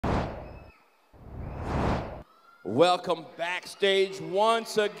Welcome backstage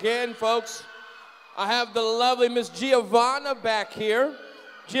once again, folks. I have the lovely Miss Giovana back here.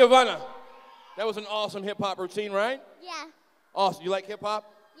 Giovana, that was an awesome hip-hop routine, right? Yeah. Awesome. You like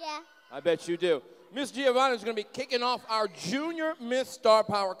hip-hop? Yeah. I bet you do. Miss Giovana is going to be kicking off our Junior Miss Star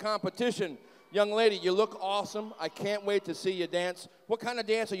Power competition. Young lady, you look awesome. I can't wait to see you dance. What kind of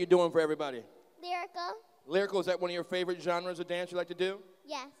dance are you doing for everybody? Lyrical. Lyrical, is that one of your favorite genres of dance you like to do?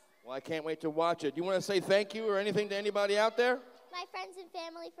 Yes. Well, I can't wait to watch it. Do you want to say thank you or anything to anybody out there? My friends and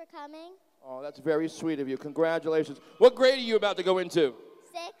family for coming. Oh, that's very sweet of you. Congratulations. What grade are you about to go into?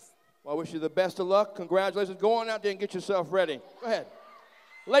 6th. Well, I wish you the best of luck. Congratulations. Go on out there and get yourself ready. Go ahead.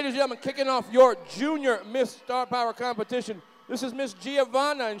 Ladies and gentlemen, kicking off your Junior Miss Star Power competition, this is Miss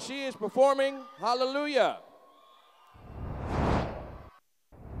Giovana, and she is performing Hallelujah.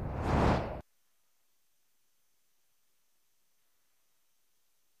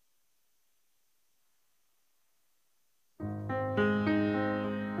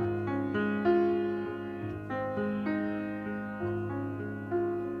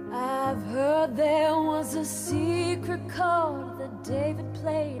 I've heard there was a secret chord that David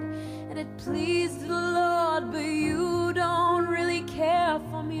played, and it pleased the Lord, but you don't really care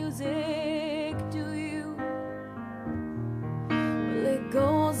for music, do you? Well, it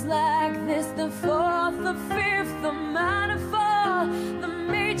goes like this: the fourth, the fifth, the minor fall, the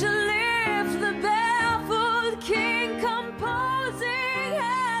major lift, the baffled king composing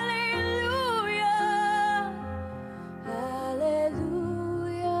hallelujah, hallelujah,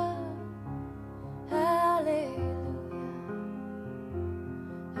 hallelujah,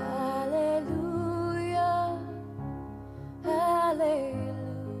 hallelujah, hallelujah.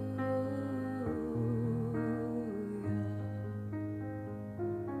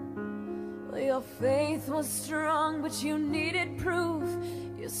 Well, your faith was strong, but you needed proof.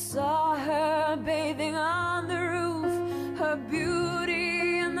 You saw her bathing on the roof, her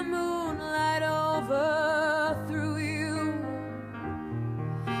beauty in the moonlight overthrew you.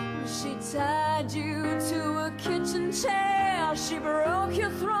 She tied you to a kitchen chair, she broke your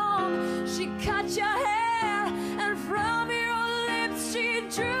throne, she cut your hair, and from your lips she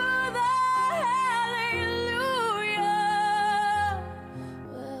drew the hallelujah.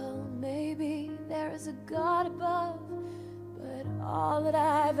 Well, maybe there is a God above, but all that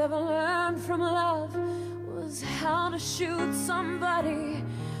I've ever learned from love was how to shoot somebody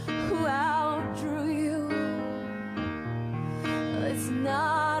who outdrew you. It's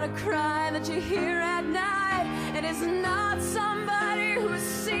not a cry that you hear at night. It is not somebody